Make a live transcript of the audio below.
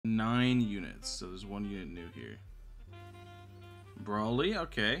9 units. So there's 1 unit new here. BROLY,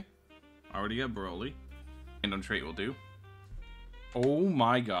 okay. Already got BROLY. Random trait will do. Oh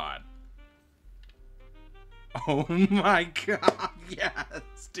my god. Oh my god.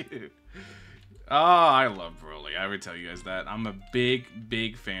 Yes, dude. Oh, I love BROLY. I would tell you guys that. I'm a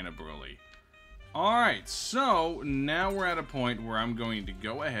big fan of BROLY. Alright, so now we're at a point where I'm going to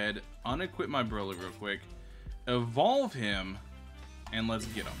go ahead, unequip my BROLY real quick, evolve him, and let's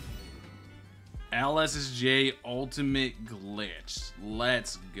get him. LSSJ Ultimate Glitch.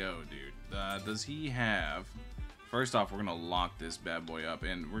 Let's go, dude. Does he have... First off, we're going to lock this bad boy up,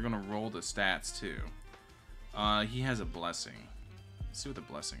 and we're going to roll the stats, too. He has a blessing. Let's see what the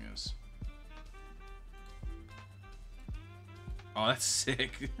blessing is. Oh, that's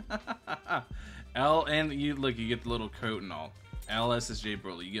sick. And you look, you get the little coat and all. LSSJ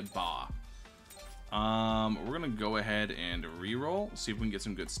BROLY, you get BA. We're going to go ahead and re-roll, see if we can get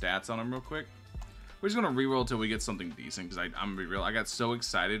some good stats on him real quick. We're just going to re-roll until we get something decent, because I'm going to be real, I got so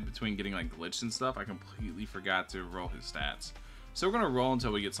excited between getting like glitched and stuff, I completely forgot to roll his stats. So we're going to roll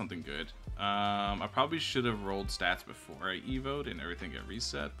until we get something good. I probably should have rolled stats before I evoed and everything got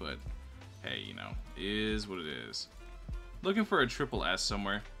reset, but hey, you know, is what it is. Looking for a triple S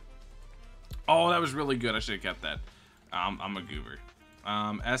somewhere. Oh, that was really good. I should have kept that. I'm a goober.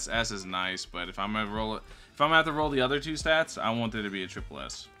 SS is nice, but if I'm gonna roll it, if I'm gonna have to roll the other 2 stats, I want there to be a triple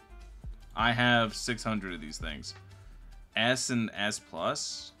S. I have 600 of these things. S and S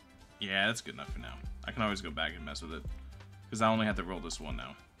plus. Yeah, that's good enough for now. I can always go back and mess with it because I only have to roll this one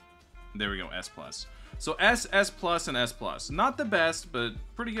now. There we go, S plus. So S, S plus, and S plus. Not the best, but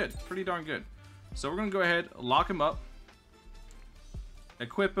pretty good, pretty darn good. So we're gonna go ahead, lock him up,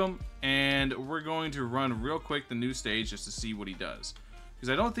 equip him, and we're going to run real quick the new stage just to see what he does. Because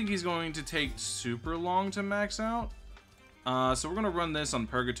I don't think he's going to take super long to max out. So we're going to run this on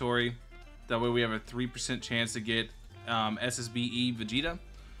Purgatory. That way we have a 3% chance to get SSBE Vegeta.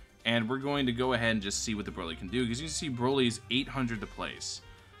 And we're going to go ahead and just see what the BROLY can do. Because you can see BROLY's 800 to place.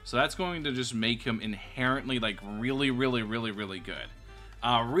 So that's going to just make him inherently like really good.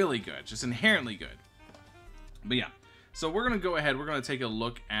 Really good. Just inherently good. But yeah. So we're going to go ahead, we're going to take a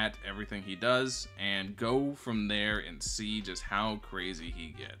look at everything he does and go from there and see just how crazy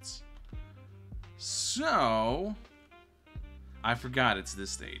he gets. So, I forgot it's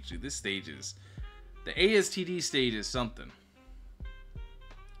this stage. Dude, this stage is, the ASTD stage is something.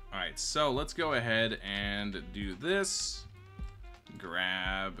 Alright, so let's go ahead and do this.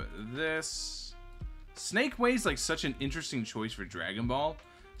 Grab this. Snake Wave's like such an interesting choice for Dragon Ball.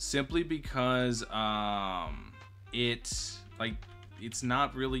 Simply because, it's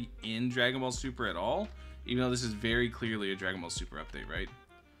not really in Dragon Ball Super at all, even though this is very clearly a Dragon Ball Super update, right?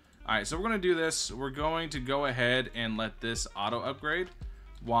 Alright, so we're going to do this. We're going to go ahead and let this auto upgrade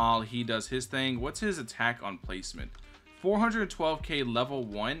while he does his thing. What's his attack on placement? 412k level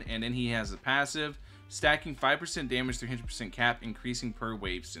 1, and then he has a passive, stacking 5% damage, 300% cap, increasing per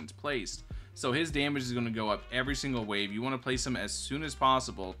wave since placed. So his damage is going to go up every single wave. You want to place him as soon as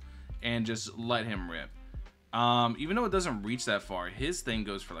possible and just let him rip. Even though it doesn't reach that far, his thing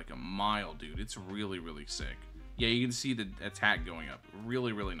goes for like a mile, dude. It's really sick. Yeah, you can see the attack going up.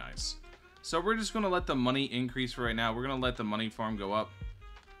 Really nice. So we're just going to let the money increase for right now. We're going to let the money farm go up.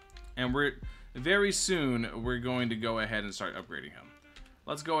 And very soon, we're going to go ahead and start upgrading him.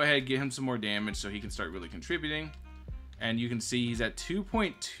 Let's go ahead and get him some more damage so he can start really contributing. And you can see he's at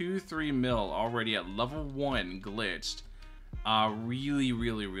 2.23 mil already at level 1 glitched.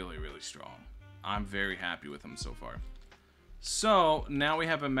 Really strong. I'm very happy with him so far. So now we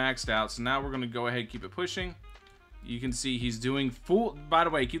have him maxed out. So now we're going to go ahead and keep it pushing. You can see he's doing full, by the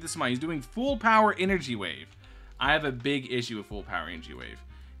way, keep this in mind, he's doing full power energy wave. I have a big issue with full power energy wave.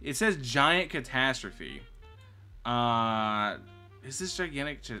 It says giant catastrophe. Is this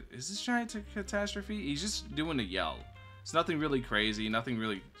giant catastrophe? He's just doing a yell. It's nothing really crazy, nothing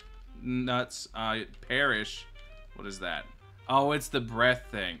really nuts. Perish. What is that? Oh, it's the breath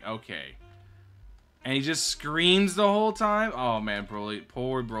thing. Okay. And he just screams the whole time. Oh man, BROLY,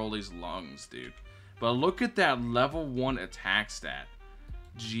 poor BROLY's lungs, dude. But look at that level 1 attack stat.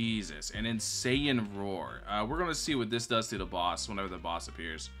 Jesus, an insane roar. We're gonna see what this does to the boss whenever the boss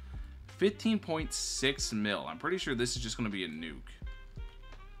appears. 15.6 mil. I'm pretty sure this is just gonna be a nuke.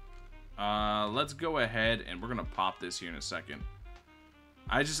 Let's go ahead and we're gonna pop this here in a second.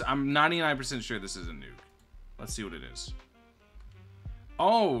 I'm 99% sure this is a nuke. Let's see what it is.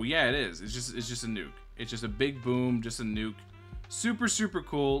 Oh yeah, it is. It's just a nuke. It's just a big boom, just a nuke. Super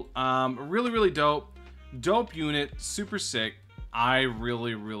cool. Really dope. Dope unit. Super sick. I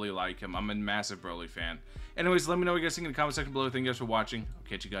really like him. I'm a massive BROLY fan. Anyways, let me know what you guys think in the comment section below. Thank you guys for watching. I'll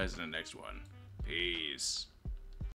catch you guys in the next one. Peace.